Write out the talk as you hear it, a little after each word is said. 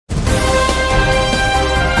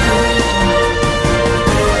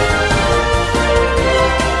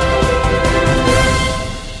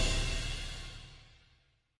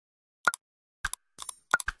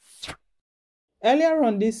Earlier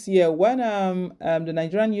on this year, when the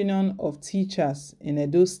Nigerian Union of Teachers in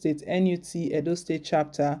Edo State, NUT Edo State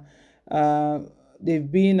chapter, uh,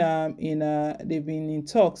 they've been in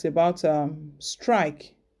talks about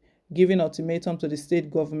strike, giving ultimatum to the state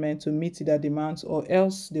government to meet their demands, or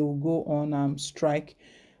else they will go on strike.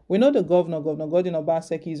 We know the Governor Godwin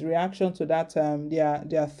Obaseki's reaction to that.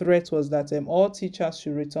 Their threat was that all teachers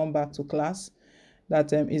should return back to class.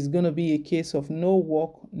 That is going to be a case of no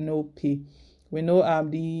work, no pay. We know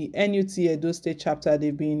the NUT Edo State chapter,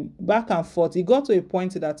 they've been back and forth. It got to a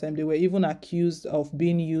point that they were even accused of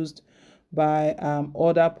being used by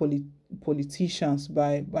other politicians,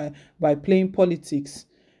 by playing politics,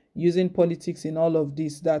 using politics in all of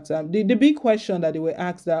this. That the big question that they were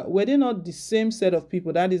asked, that were they not the same set of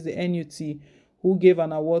people, that is the NUT, who gave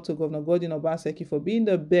an award to Governor Godwin Obaseki for being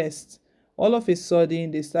the best? All of a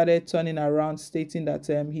sudden, they started turning around, stating that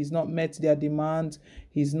he's not met their demand,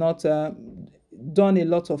 he's not done a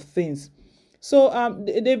lot of things. So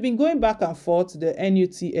they've been going back and forth, the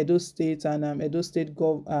NUT Edo State and Edo State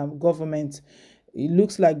government. It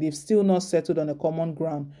looks like they've still not settled on a common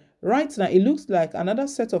ground. Right now, it looks like another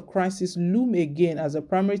set of crises loom again, as the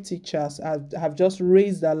primary teachers have just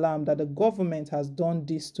raised the alarm that the government has done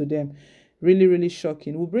this to them. Really, really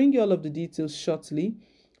shocking. We'll bring you all of the details shortly.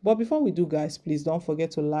 But before we do, guys, please don't forget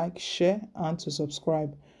to like, share, and to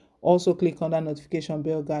subscribe. Also, click on that notification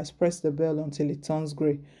bell, guys. Press the bell until it turns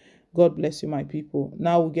gray. God bless you, my people.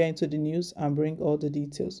 Now we'll get into the news and bring all the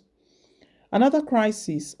details. Another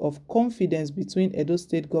crisis of confidence between Edo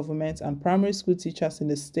State government and primary school teachers in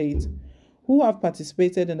the state who have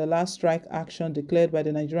participated in the last strike action declared by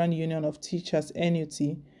the Nigerian Union of Teachers, NUT,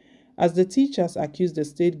 as the teachers accused the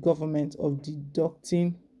state government of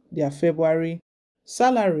deducting their February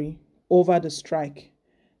salary over the strike.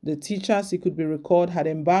 The teachers, it could be recalled, had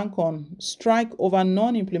embarked on strike over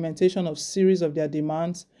non-implementation of series of their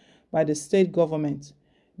demands by the state government.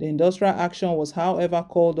 The industrial action was, however,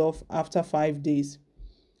 called off after 5 days.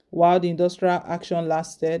 While the industrial action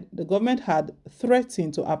lasted, the government had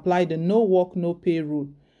threatened to apply the no work, no pay rule,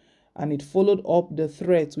 and it followed up the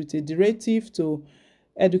threat with a directive to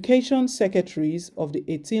education secretaries of the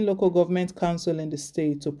 18 local government council in the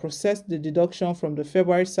state to process the deduction from the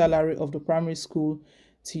February salary of the primary school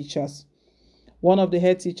teachers. One of the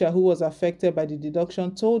head teacher who was affected by the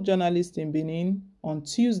deduction told journalists in Benin on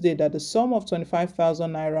Tuesday that the sum of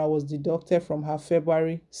 25,000 naira was deducted from her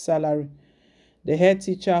February salary. The head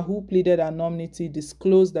teacher, who pleaded anonymity,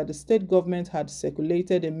 disclosed that the state government had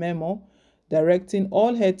circulated a memo directing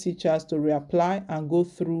all head teachers to reapply and go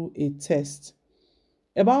through a test.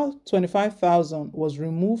 About 25,000 was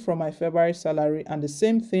removed from my February salary, and the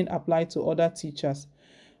same thing applied to other teachers,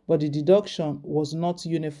 but the deduction was not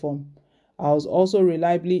uniform. I was also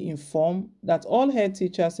reliably informed that all head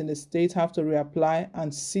teachers in the state have to reapply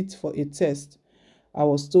and sit for a test. I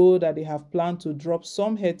was told that they have planned to drop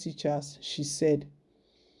some head teachers, she said.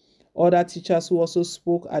 Other teachers who also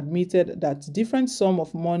spoke admitted that different sum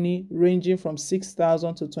of money ranging from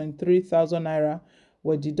 6,000 to 23,000 naira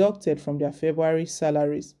were deducted from their February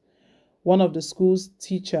salaries. One of the school's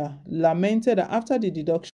teacher lamented that after the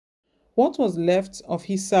deduction, what was left of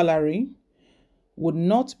his salary would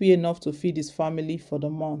not be enough to feed his family for the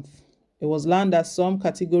month. It was learned that some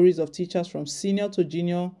categories of teachers from senior to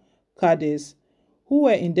junior cadres who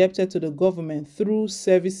were indebted to the government through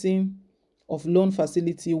servicing of loan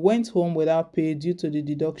facility went home without pay due to the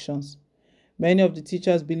deductions. Many of the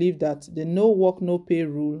teachers believe that the no work, no pay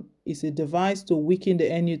rule is a device to weaken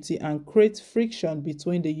the NUT and create friction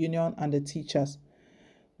between the union and the teachers.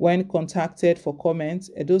 When contacted for comment,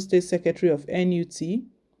 Edo State Secretary of NUT,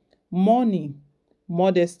 Money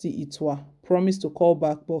Modesty Itwa, promised to call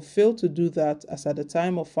back but failed to do that as at the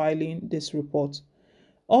time of filing this report.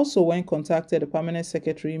 Also, when contacted, the Permanent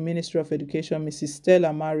Secretary, Ministry of Education, Mrs.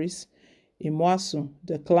 Stella Maris Imwasu,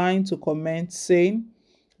 declined to comment, saying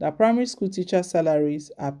that primary school teacher salaries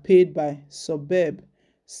are paid by SUBEB,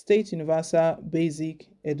 State Universal Basic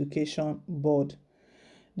Education Board.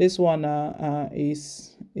 This one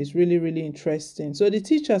is really, really interesting. So the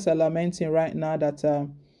teachers are lamenting right now that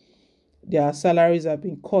their salaries have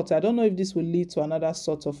been cut. I don't know if this will lead to another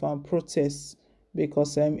sort of protest,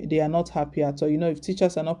 because they are not happy at all. You know, if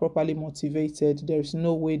teachers are not properly motivated, there is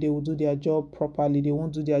no way they will do their job properly. They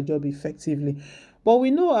won't do their job effectively. But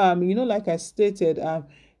we know, like I stated,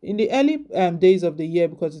 in the early days of the year,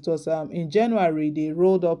 because it was in January, they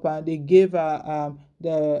rolled up and they gave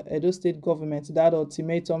the Edo State government that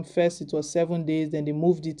ultimatum. First, it was 7 days, then they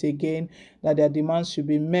moved it again, that their demands should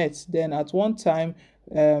be met. Then at one time,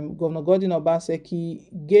 Governor Godwin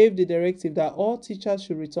Obaseki gave the directive that all teachers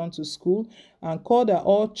should return to school and called that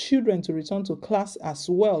all children to return to class as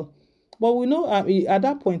well. But we know at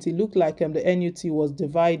that point it looked like the NUT was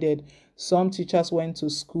divided. Some teachers went to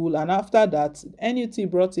school, and after that,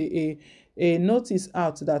 NUT brought a notice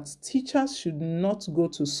out that teachers should not go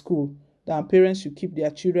to school, that parents should keep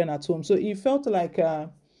their children at home. So it felt like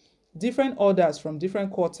different orders from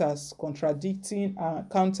different quarters contradicting,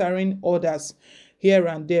 countering orders here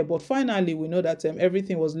and there. But finally, we know that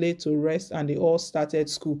everything was laid to rest and they all started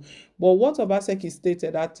school. But what Obaseki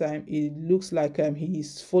stated at that time, it looks like he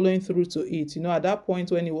is following through to it. You know, at that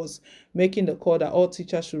point when he was making the call that all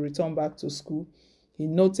teachers should return back to school, he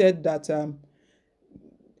noted that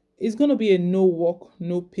it's going to be a no work,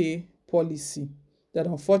 no pay policy. That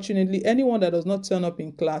unfortunately, anyone that does not turn up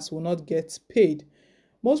in class will not get paid.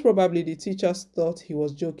 Most probably the teachers thought he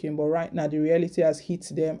was joking, but right now the reality has hit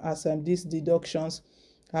them as these deductions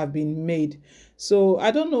have been made. So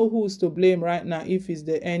I don't know who's to blame right now, if it's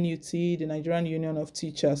the NUT, the Nigerian Union of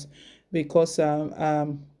Teachers, because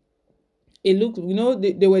it looked, you know,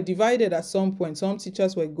 they were divided at some point. Some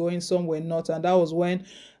teachers were going, some were not, and that was when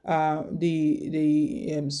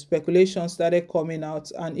the speculation started coming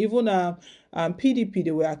out. And even PDP,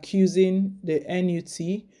 they were accusing the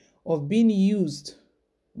NUT of being used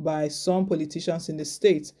by some politicians in the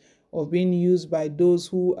state, of being used by those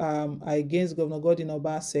who are against Governor Godwin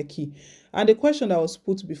Obaseki. And the question that was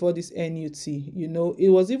put before this NUT, you know, it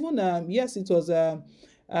was even yes, it was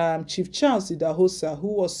Chief Charles Idahosa who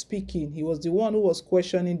was speaking. He was the one who was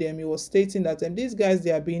questioning them. He was stating that these guys,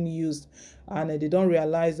 they are being used, and they don't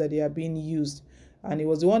realize that they are being used. And he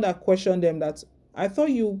was the one that questioned them, that I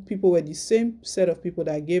thought you people were the same set of people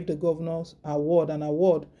that gave the governor's award, an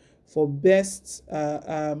award for best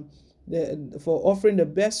for offering the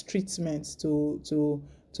best treatment to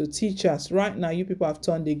teachers. Right now, you people have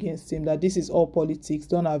turned against him, that this is all politics.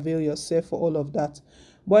 Don't avail yourself for all of that.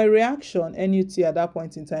 But in reaction, NUT at that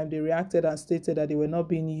point in time, they reacted and stated that they were not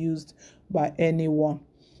being used by anyone.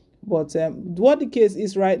 But what the case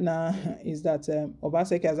is right now is that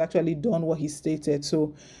Obaseki has actually done what he stated.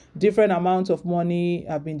 So different amounts of money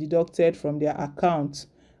have been deducted from their account.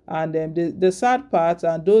 And the sad part,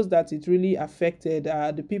 and those that it really affected,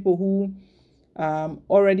 are the people who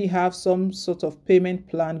already have some sort of payment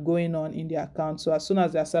plan going on in their account. So as soon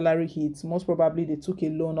as their salary hits, most probably they took a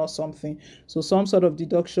loan or something. So some sort of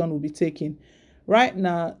deduction will be taken. Right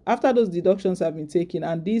now, after those deductions have been taken,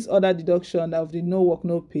 and these other deduction of the no work,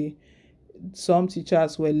 no pay, some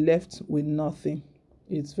teachers were left with nothing.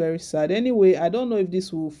 It's very sad. Anyway, I don't know if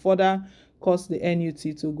this will further cause the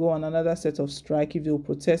NUT to go on another set of strike, if they will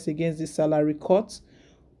protest against this salary cut,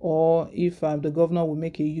 or if the governor will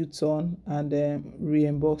make a U-turn and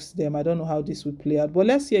reimburse them. I don't know how this would play out, but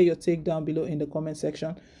let's hear your take down below in the comment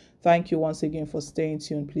section. Thank you once again for staying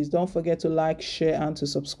tuned. Please don't forget to like, share, and to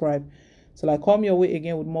subscribe. Till I come your way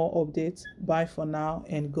again with more updates. Bye for now,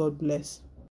 and God bless.